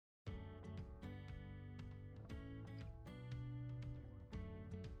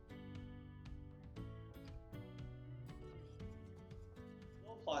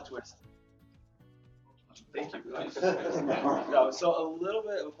plot twist. Thank you. No, so a little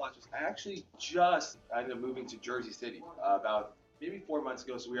bit of a plot twist. I actually just ended up moving to Jersey City about maybe 4 months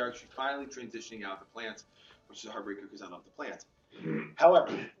ago. So we are actually finally transitioning out the plants, which is a heartbreaker because I love the plants.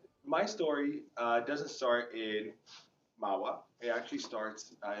 However, my story doesn't start in Mahwah. It actually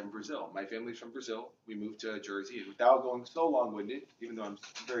starts in Brazil. My family's from Brazil. We moved to Jersey, and without going so long-winded, even though I'm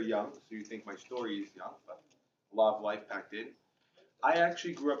very young, so you think my story is young, but a lot of life packed in. I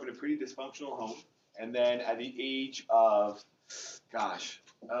actually grew up in a pretty dysfunctional home, and then at the age of, I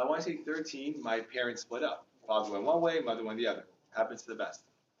want to say 13, my parents split up. Father went one way, mother went the other. Happens to the best.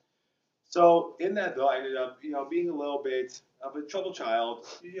 So in that though, I ended up, being a little bit of a troubled child,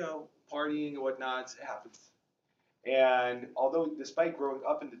 partying and whatnot. It happens. And although, despite growing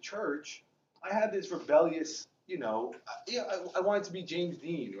up in the church, I had this rebellious, I wanted to be James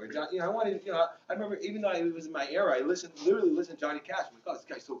Dean or John, I wanted, I remember even though it was in my era, I literally listened to Johnny Cash. I'm like, oh, this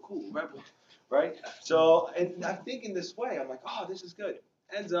guy's so cool, rebel, right? So, and I'm thinking this way. I'm like, oh, this is good.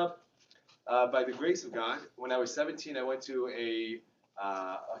 Ends up, by the grace of God, when I was 17, I went to a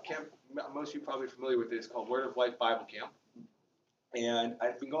camp. Most of you are probably familiar with this, called Word of Life Bible Camp, and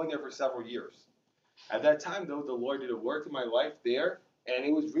I've been going there for several years. At that time, though, the Lord did a work in my life there, and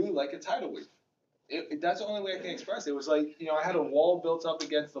it was really like a tidal wave. That's the only way I can express it. It was like, I had a wall built up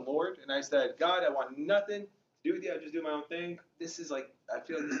against the Lord, and I said, God, I want nothing to do with you. I just do my own thing. This is like, I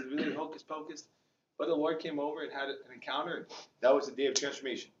feel like this is really hocus pocus. But the Lord came over and had an encounter, and that was the day of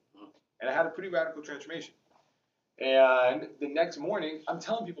transformation. And I had a pretty radical transformation. And the next morning, I'm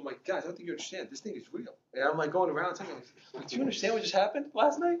telling people, I'm like, guys, I don't think you understand. This thing is real. And I'm like going around telling them, like, do you understand what just happened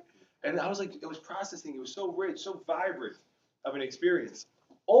last night? And I was like, it was processing. It was so rich, so vibrant of an experience.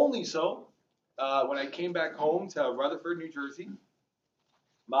 Only so, when I came back home to Rutherford, New Jersey,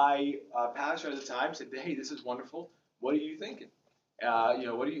 my pastor at the time said, hey, this is wonderful. What are you thinking?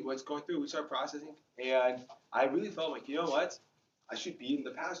 What's going through? We started processing. And I really felt like, you know what? I should be in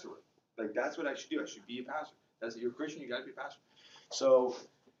the pastorate. Like, that's what I should do. I should be a pastor. You're a Christian, you got to be a pastor. So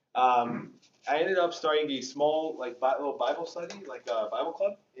I ended up starting a small, little Bible study, a Bible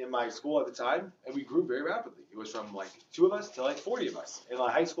club in my school at the time, and we grew very rapidly. It was from 2 of us to 40 of us in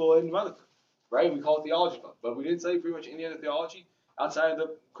high school in Rutherford, right? We call it theology club, but we didn't study pretty much any other theology outside of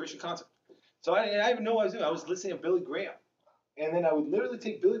the Christian concept. So I didn't know what I was doing. I was listening to Billy Graham, and then I would literally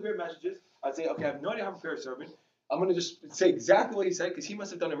take Billy Graham messages. I'd say, okay, I have no idea how to prepare a sermon. I'm going to just say exactly what he said because he must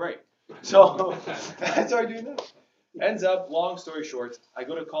have done it right. So I started doing that. Ends up, long story short, I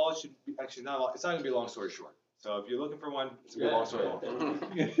go to college. Actually, it's not going to be a long story short. So if you're looking for one, it's going to be a long story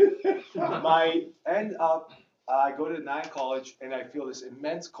long. I go to Nyack College, and I feel this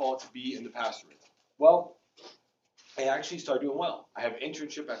immense call to be in the pastorate. Well, I actually start doing well. I have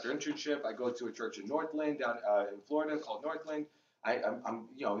internship after internship. I go to a church in Northland, down in Florida, called Northland. I'm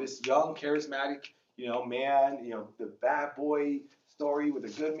this young, charismatic, man, the bad boy story with a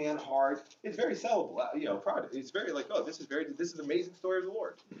good man heart. It's very sellable, proud. It's very this is an amazing story of the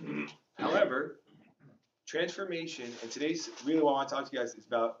Lord. However, transformation, and today's really what I want to talk to you guys is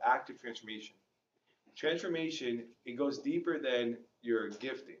about active transformation. Transformation, it goes deeper than your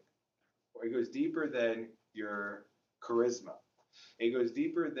gifting, or it goes deeper than your charisma. It goes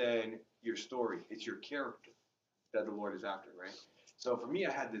deeper than your story. It's your character that the Lord is after, right? So for me,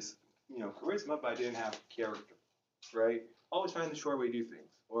 I had this, charisma, but I didn't have character, right? Always find the short way to do things,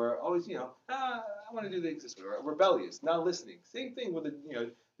 or always, I want to do things this way, or rebellious, not listening. Same thing with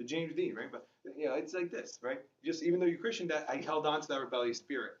the James Dean, right? But it's like this, right? Just even though you're Christian, that I held on to that rebellious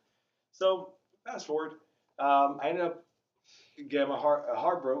spirit. So fast forward, I ended up getting my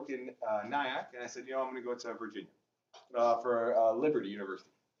heart broke in Nyack, and I said, I'm going to go to Virginia for Liberty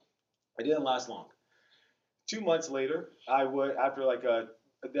University. It didn't last long. 2 months later, I would after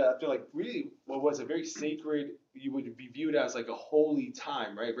really what was a very sacred, you would be viewed as a holy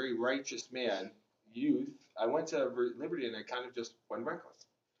time, right? Very righteous man, youth. I went to Liberty and I kind of just went reckless.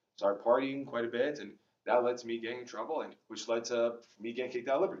 Started partying quite a bit, and that led to me getting in trouble, and which led to me getting kicked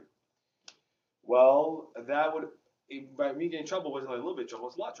out of Liberty. Well, by me getting in trouble wasn't a little bit of trouble, it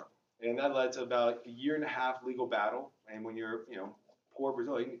was a lot of trouble. And that led to about a 1.5 year legal battle. And when you're, poor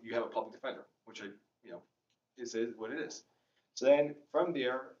Brazilian, you have a public defender, which this is what it is. So then from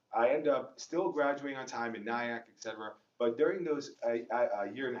there, I end up still graduating on time in Nyack, etc. But during those a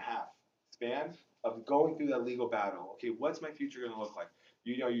 1.5 year span of going through that legal battle, okay, what's my future going to look like?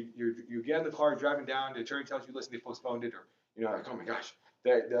 You get in the car driving down, the attorney tells you, listen, they postponed it, or oh my gosh,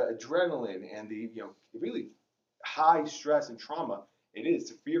 the adrenaline and the really high stress and trauma it is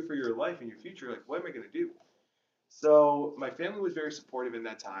to fear for your life and your future. Like, what am I going to do? So my family was very supportive in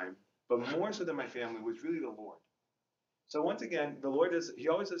that time, but more so than my family was really the Lord. So once again, the Lord he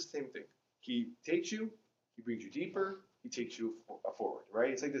always does the same thing. He takes you, he brings you deeper, he takes you forward, right?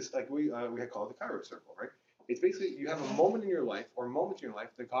 It's like this, like we had called the Cairo circle, right? It's basically you have a moment in your life or moments in your life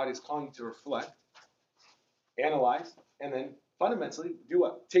that God is calling you to reflect, analyze, and then fundamentally do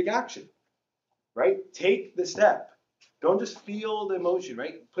what? Take action, right? Take the step. Don't just feel the emotion,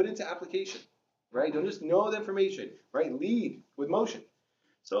 right? Put into application, right? Don't just know the information, right? Lead with motion.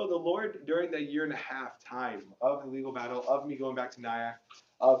 So the Lord, during that 1.5 year time of the legal battle, of me going back to Nyack,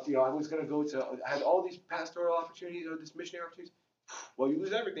 of, I was going to go to, I had all these pastoral opportunities, this missionary opportunities. Well, you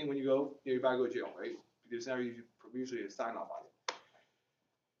lose everything when you go, you about to go to jail, right? Because now you usually a sign off on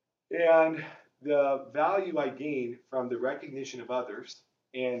it. And the value I gained from the recognition of others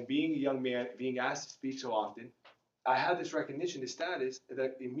and being a young man, being asked to speak so often, I had this recognition, this status,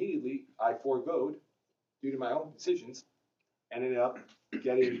 that immediately I foregoed due to my own decisions, ended up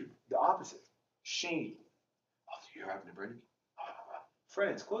getting the opposite. Shame. Oh, you're having a burden.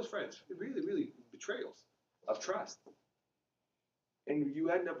 Friends, close friends, really, really betrayals of trust. And you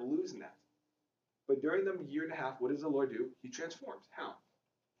end up losing that. But during the 1.5 years, what does the Lord do? He transforms. How?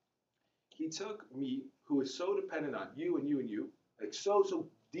 He took me, who was so dependent on you and you and you, like so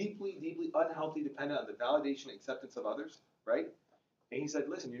deeply, deeply unhealthy dependent on the validation and acceptance of others, right? And he said,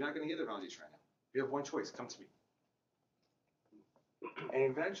 listen, you're not going to get the validation right now. You have one choice. Come to me. And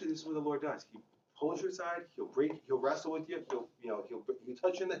eventually, this is what the Lord does. He pulls you aside. He'll wrestle with you. He'll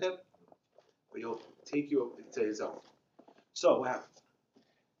touch you in the hip, but he'll take you to his own. So what happens?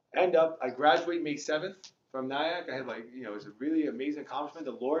 I graduate May 7th from Nyack. I had it was a really amazing accomplishment.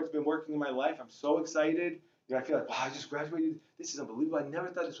 The Lord's been working in my life. I'm so excited. I feel like, wow, I just graduated. This is unbelievable. I never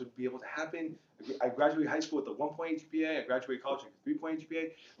thought this would be able to happen. I graduated high school with a 1.8 GPA. I graduated college with a 3.8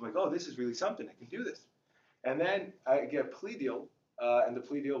 GPA. I'm like, oh, this is really something. I can do this. And then I get a plea deal. And the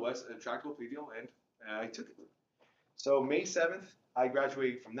plea deal was a tractable plea deal, and I took it. So May 7th, I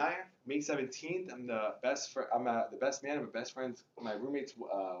graduated from Nyack. May 17th, I'm the best man of my best friend's, my roommate's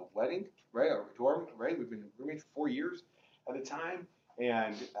wedding, right? Or dorm, right? We've been roommates for 4 years at the time,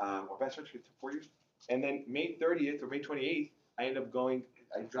 and our best friends for 4 years. And then May 30th or May 28th, I end up going.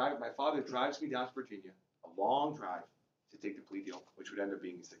 My father drives me down to Virginia, a long drive, to take the plea deal, which would end up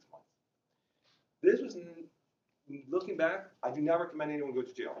being 6 months. This was. Looking back, I do not recommend anyone go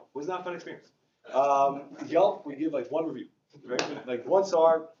to jail. It was not a fun experience. Yelp, we give 1 review, right? 1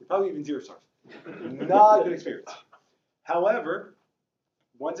 star, probably even 0 stars. Not a good experience. However,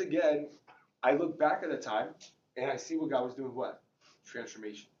 once again, I look back at the time and I see what God was doing. What?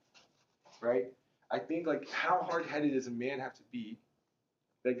 Transformation, right? I think how hard-headed does a man have to be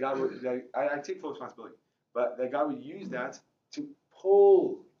that God would? I take full responsibility, but that God would use that to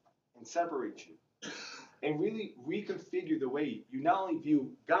pull and separate you. And really reconfigure the way you not only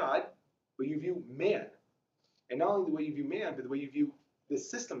view God, but you view man. And not only the way you view man, but the way you view the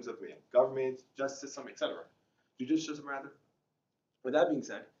systems of man, government, justice system, etc. Judicial system, rather. With that being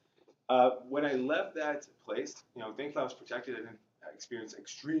said, when I left that place, thankfully I was protected. I didn't experience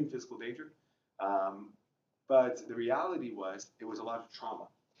extreme physical danger. But the reality was, it was a lot of trauma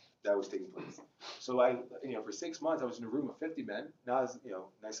that was taking place. So for 6 months, I was in a room of 50 men, not as,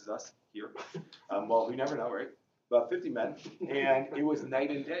 nice as us here. Well, we never know, right? About 50 men, and it was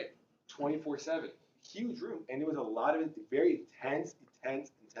night and day, 24/7. Huge room, and it was a lot of very intense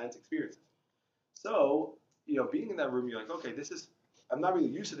experiences. So, being in that room, you're like, okay, I'm not really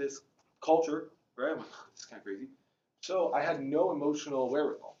used to this culture, right? I'm like, this is kind of crazy. So I had no emotional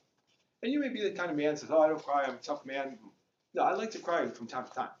wherewithal. And you may be the kind of man that says, oh, I don't cry, I'm a tough man. No, I like to cry from time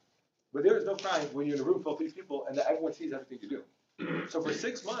to time. But there is no crying when you're in a room full of these people and that everyone sees everything you do. So for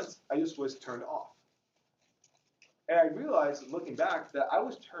 6 months, I just was turned off. And I realized, looking back, that I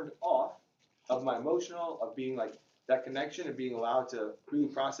was turned off of my emotional, of being that connection and being allowed to really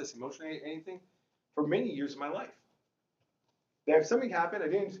process emotionally anything for many years of my life. That if something happened, I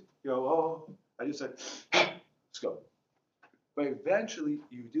didn't I just said, let's go. But eventually,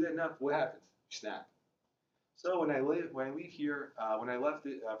 you do that enough, what happens? You snap. So when I leave here, when I left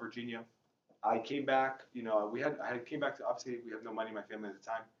Virginia, I came back. I came back to, obviously we have no money in my family at the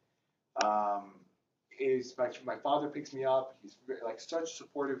time. My father picks me up. He's such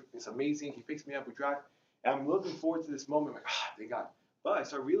supportive. It's amazing. He picks me up. We drive, and I'm looking forward to this moment. I'm like, thank God. But I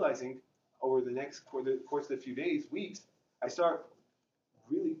start realizing over the course of a few days, weeks, I start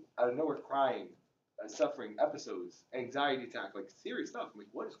really out of nowhere crying, suffering episodes, anxiety attack, serious stuff. I'm like,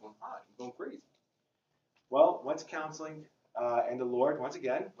 what is going on? I'm going crazy. Well, went to counseling, and the Lord, once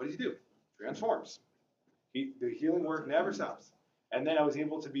again, what does he do? Transforms. The healing work never stops. And then I was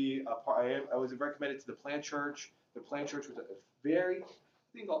able to be I was recommended to the Plant Church. The Plant Church was a very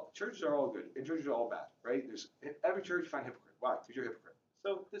think churches are all good and churches are all bad, right? There's every church you find hypocrite. Why? Because you're a hypocrite.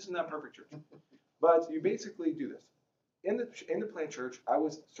 So this is not perfect church, but you basically do this. In the plant church, I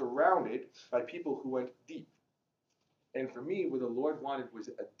was surrounded by people who went deep, and for me, what the Lord wanted was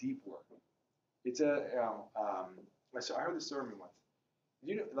a deep work. It's so I heard this sermon once.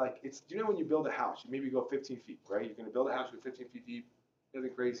 Do you know when you build a house, you maybe go 15 feet, right? You're going to build a house with 15 feet deep,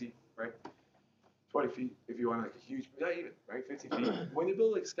 nothing crazy, right? 20 feet if you want like a huge, not even, right? 15 feet. When you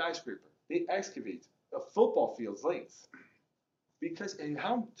build like a skyscraper, they excavate a football field's length. Because, and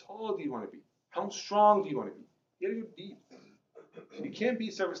how tall do you want to be? How strong do you want to be? You got to go deep. You can't be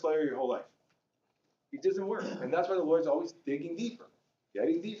surface layer your whole life. It doesn't work. And that's why the Lord's always digging deeper,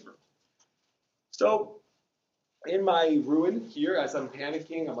 getting deeper. So, in my ruin here, as I'm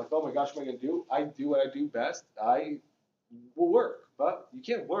panicking, I'm like, oh my gosh, what am I going to do? I do what I do best. I will work. But you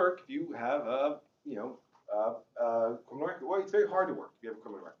can't work if you have a criminal record. Well, it's very hard to work if you have a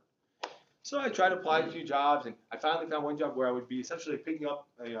criminal record. So I tried to apply to a few jobs, and I finally found one job where I would be essentially picking up,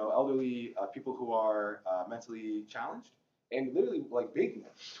 elderly people who are mentally challenged, and literally like begging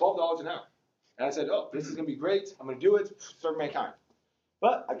them, $12 an hour. And I said, oh, this is going to be great. I'm going to do it, serve mankind.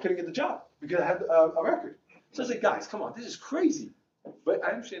 But I couldn't get the job because I had a record. So I was like, guys, come on, this is crazy. But I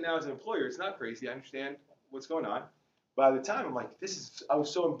understand now as an employer, it's not crazy. I understand what's going on. By the time, I'm like, I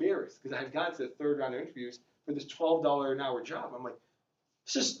was so embarrassed because I had gotten to the third round of interviews for this $12 an hour job. I'm like,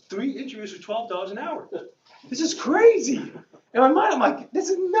 it's just 3 interviews for $12 an hour. This is crazy. In my mind, I'm like, this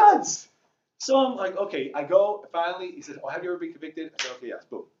is nuts. So I'm like, okay, I go, finally, he says, oh, have you ever been convicted? I said, okay, yes,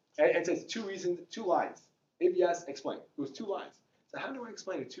 boom. And it says 2 lines. If yes, explain. It was 2 lines. So how do I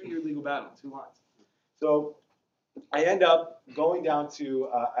explain a 2-year legal battle in 2 lines? So I end up going down to,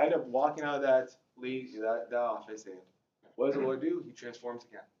 I end up walking out of that office, and what does the Lord do? He transforms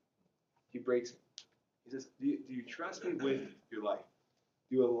again. He breaks me. He says, do you trust me with your life?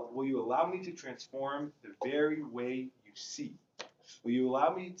 Will you allow me to transform the very way you see? Will you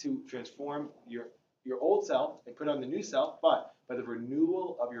allow me to transform your old self and put on the new self, but by the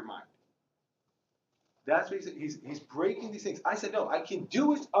renewal of your mind? That's what he's breaking these things. I said, no, I can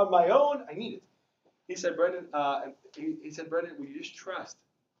do it on my own. I need it. He said, Brendan, Brendan, will you just trust?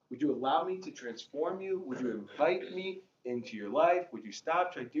 Would you allow me to transform you? Would you invite me into your life? Would you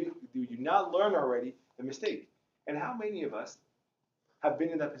stop trying to do you not learn already the mistake? And how many of us have been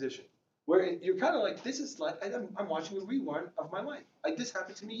in that position where you're kind of like, this is like, I'm watching a rerun of my life. Like, this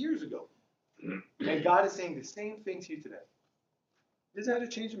happened to me years ago. And God is saying the same thing to you today. It doesn't have to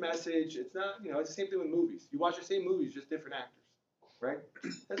change the message. It's not, it's the same thing with movies. You watch the same movies, just different actors, right?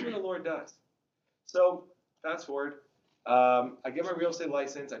 That's what the Lord does. So, fast forward. I get my real estate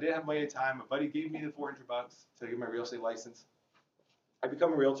license. I didn't have money at the time. My buddy gave me the $400 to get my real estate license. I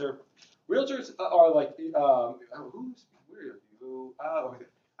become a realtor. Realtors are like, where are you?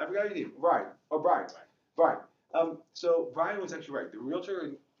 I forgot your name. Brian. So Brian was actually right. The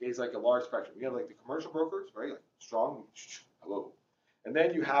realtor is like a large spectrum. You have like the commercial brokers, right? Like strong, hello. And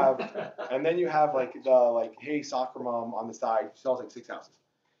then you have, like the hey soccer mom on the side sells like 6 houses,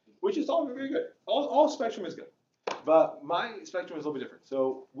 which is all very good. All spectrum is good, but my spectrum is a little bit different.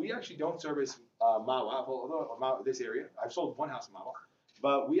 So we actually don't service Mahwah, although this area. I've sold 1 house in Mahwah.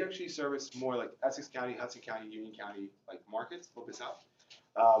 But we actually service more like Essex County, Hudson County, Union County, like markets, a little bit south.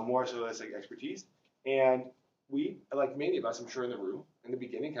 More so as like expertise. And we, like many of us, I'm sure in the room, in the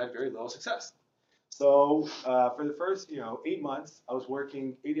beginning, had very little success. So for the first, 8 months, I was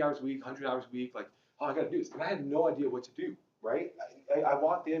working 80 hours a week, 100 hours a week, like, oh, I got to do this. And I had no idea what to do, right? I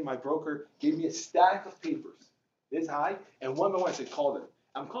walked in, my broker gave me a stack of papers this high, and one by one I said, call them.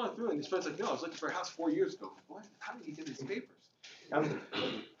 I'm calling through, and this person's like, no, I was looking for a house 4 years ago. What? How did you get these papers? I'm like,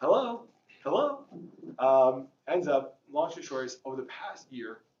 hello. Ends up, long story short, is over the past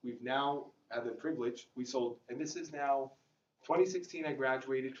year, we've now had the privilege, we sold, and this is now 2016 I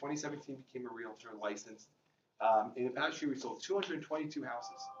graduated, 2017 became a realtor licensed. In the past year, we sold 222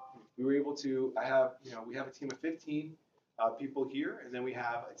 houses. We were able to, we have a team of 15 people here, and then we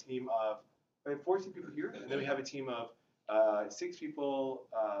have a team of 14 people here, and then we have a team of 6 people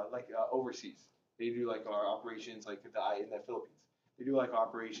overseas. They do like our operations like in the Philippines. They do like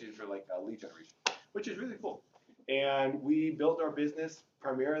operations for like lead generation, which is really cool. And we built our business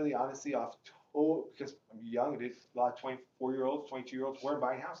primarily, honestly, off because I'm young. There's a lot of 24-year-olds, 22-year-olds weren't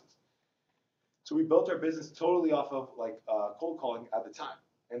buying houses. So we built our business totally off of like cold calling at the time,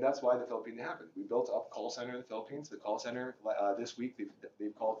 and that's why the Philippines happened. We built up a call center in the Philippines. The call center this week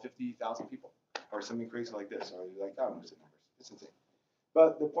they've called 50,000 people or something crazy like this. Or like I don't know the numbers. It's insane.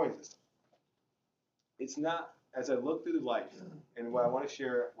 But the point is this: it's not. As I look through the life, and what I want to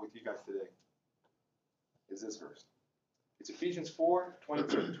share with you guys today is this verse. It's Ephesians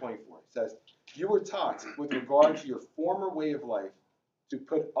 4:22-24. It says, you were taught with regard to your former way of life to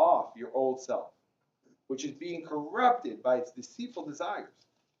put off your old self, which is being corrupted by its deceitful desires,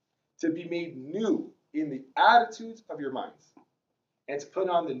 to be made new in the attitudes of your minds, and to put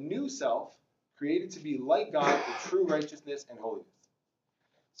on the new self, created to be like God in true righteousness and holiness.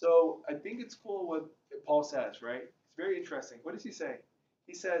 So I think it's cool what Paul says, right? It's very interesting. What does he say?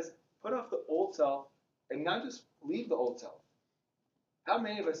 He says, put off the old self and not just leave the old self. How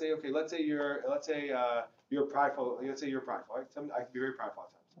many of us say, okay, let's say you're prideful. Let's say you're prideful. Right? I can be very prideful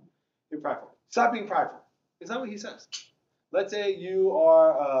at times. You're prideful. Stop being prideful. It's not what he says. Let's say you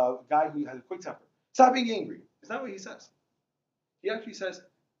are a guy who has a quick temper. Stop being angry. It's not what he says. He actually says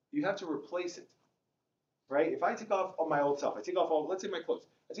you have to replace it. Right? If I take off my old self, I take off all, let's say my clothes.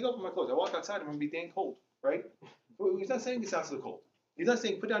 I take off my clothes. I walk outside. I'm going to be dang cold. Right? He's not saying this out to the cold. He's not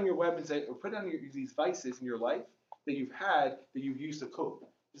saying put down your weapons or put down these vices in your life that you've had that you've used to cope.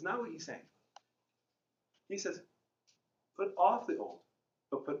 It's not what he's saying. He says, put off the old,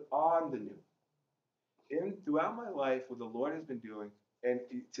 but put on the new. Throughout my life, what the Lord has been doing, and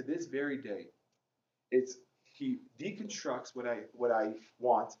to this very day, it's he deconstructs what I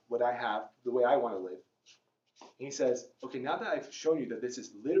want, what I have, the way I want to live. And he says, okay, now that I've shown you that this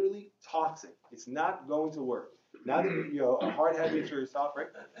is literally toxic, it's not going to work. Now that you are hard-headed for yourself, right?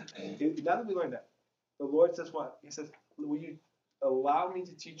 Now that we learned that, the Lord says what? He says, will you allow me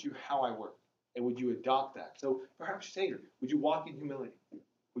to teach you how I work? And would you adopt that? So perhaps you're saying, would you walk in humility?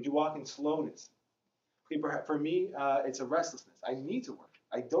 Would you walk in slowness? Okay, perhaps for me, it's a restlessness. I need to work.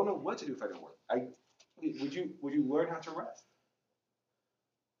 I don't know what to do if I don't work. Would you learn how to rest?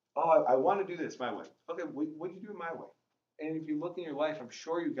 Oh, I want to do this my way. Okay, what do you do it my way? And if you look in your life, I'm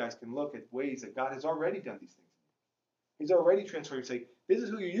sure you guys can look at ways that God has already done these things. He's already transformed you. Say, this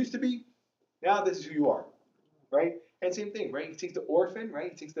is who you used to be. Now this is who you are. Right? And same thing, right? He takes the orphan, right?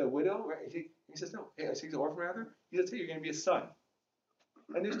 He takes the widow, right? He says, no. He takes the orphan rather. He says, hey, you're going to be a son.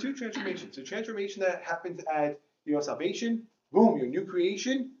 And there's two transformations. The transformation that happens at salvation, boom, your new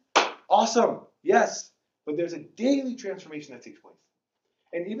creation, awesome, yes. But there's a daily transformation that takes place.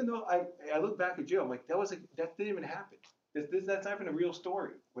 And even though I look back at Joe, I'm like, that didn't even happen. That's not even a real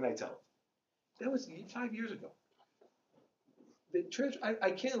story when I tell it. That was 5 years ago.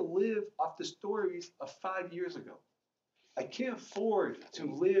 I can't live off the stories of 5 years ago. I can't afford to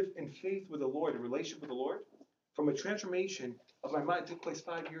live in faith with the Lord, in relationship with the Lord, from a transformation of my mind that took place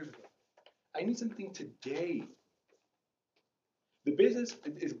 5 years ago. I need something today. The business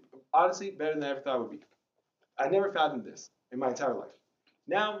is honestly better than I ever thought it would be. I never fathomed this in my entire life.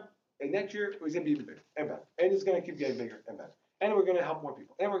 Now, next year, it's going to be even bigger and better. And it's going to keep getting bigger and better. And we're going to help more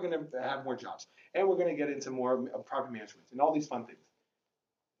people. And we're going to have more jobs. And we're going to get into more property management and all these fun things.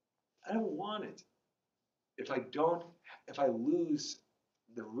 I don't want it if I lose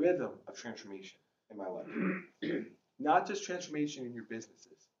the rhythm of transformation in my life. Not just transformation in your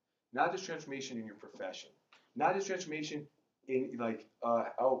businesses. Not just transformation in your profession. Not just transformation in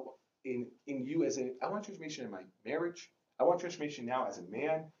you as I want transformation in my marriage. I want transformation now as a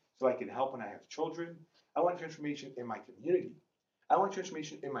man so I can help when I have children. I want transformation in my community. I want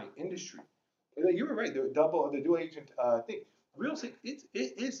transformation in my industry. You were right, the dual agent thing. Real estate, it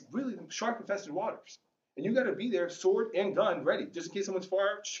is really shark-infested waters. And you got to be there, sword and gun, ready. Just in case someone's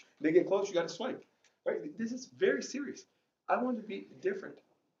far, they get close, you got to swipe. Right? This is very serious. I want to be different.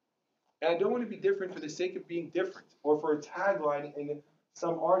 And I don't want to be different for the sake of being different or for a tagline in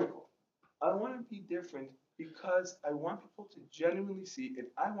some article. I want to be different because I want people to genuinely see, and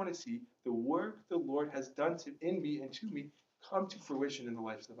I want to see the work the Lord has done in me and to me come to fruition in the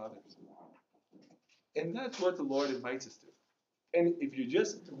lives of others. And that's what the Lord invites us to. And if you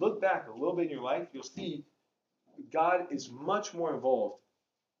just look back a little bit in your life, you'll see God is much more involved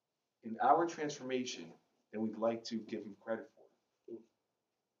in our transformation than we'd like to give him credit for.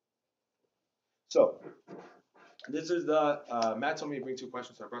 So, this is Matt told me to bring 2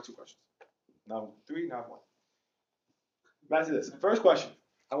 questions, so I brought 2 questions. Now 3, now 1. Back to this. First question.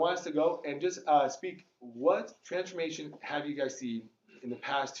 I want us to go and just speak, what transformation have you guys seen in the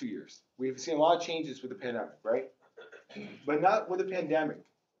past 2 years? We've seen a lot of changes with the pandemic, right? But not with the pandemic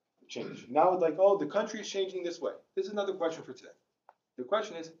change. Now with the country is changing this way. This is another question for today. The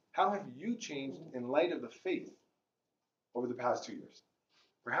question is, how have you changed in light of the faith over the past 2 years?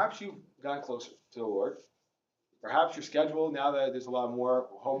 Perhaps you've gotten closer to the Lord. Perhaps your schedule, now that there's a lot more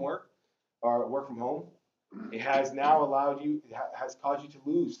homework or work from home, it has now has caused you to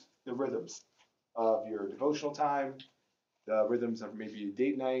lose the rhythms of your devotional time, the rhythms of maybe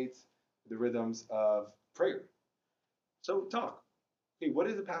date nights, the rhythms of prayer. So talk. Hey, what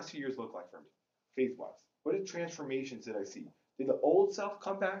does the past 2 years look like for me, faith-wise? What are transformations that I see? Did the old self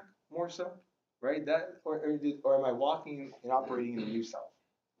come back more so, right? Or am I walking and operating in the new self?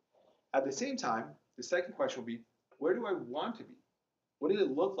 At the same time, the second question will be, where do I want to be? What did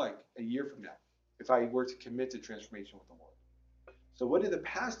it look like a year from now if I were to commit to transformation with the Lord? So what did the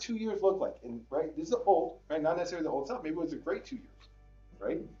past 2 years look like? And right, this is old, right? Not necessarily the old self. Maybe it was a great 2 years,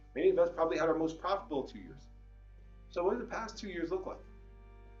 right? Many of us probably had our most profitable 2 years. So what did the past 2 years look like?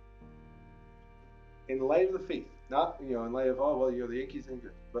 In light of the faith, not in light of the Yankees ain't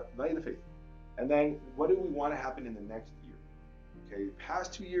good, but in light of the faith. And then what do we want to happen in the next year? Okay, the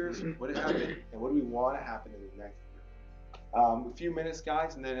past 2 years, what has happened, and what do we want to happen in the next year? A few minutes,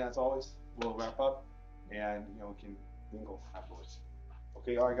 guys, and then as always, we'll wrap up, and we can mingle afterwards.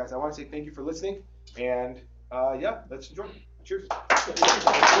 Okay, all right, guys. I want to say thank you for listening, and let's enjoy. Cheers.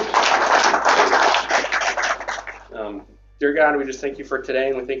 Dear God, we just thank you for today,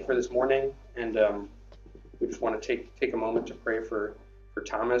 and we thank you for this morning, and we just want to take a moment to pray for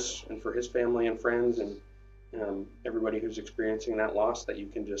Thomas and for his family and friends and everybody who's experiencing that loss, that you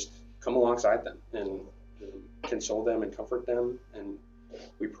can just come alongside them and console them and comfort them. And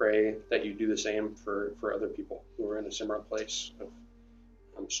we pray that you do the same for other people who are in a similar place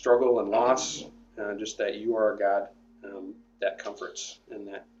of struggle and loss, just that you are a God that comforts and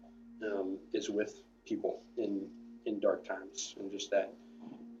that is with people in dark times, and just that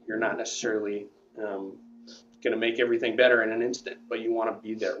you're not necessarily going to make everything better in an instant, but you want to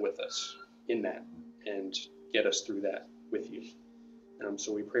be there with us in that and get us through that with you.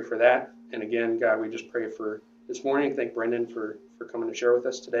 So we pray for that. And again, God, we just pray for this morning. Thank Brendan for coming to share with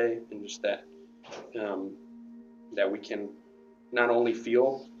us today, and just that that we can not only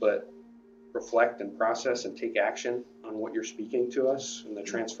feel, but reflect and process and take action on what you're speaking to us and the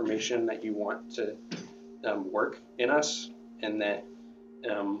transformation that you want to work in us, and that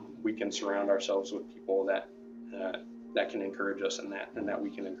we can surround ourselves with people that can encourage us in that, and that we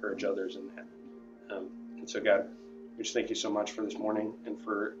can encourage others in that. And so, God, we just thank you so much for this morning and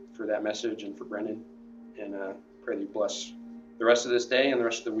for that message and for Brendan, and pray that you bless the rest of this day and the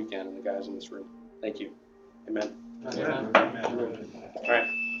rest of the weekend and the guys in this room. Thank you. Amen. Amen. All right.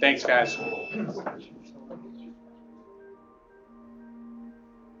 Thanks, guys.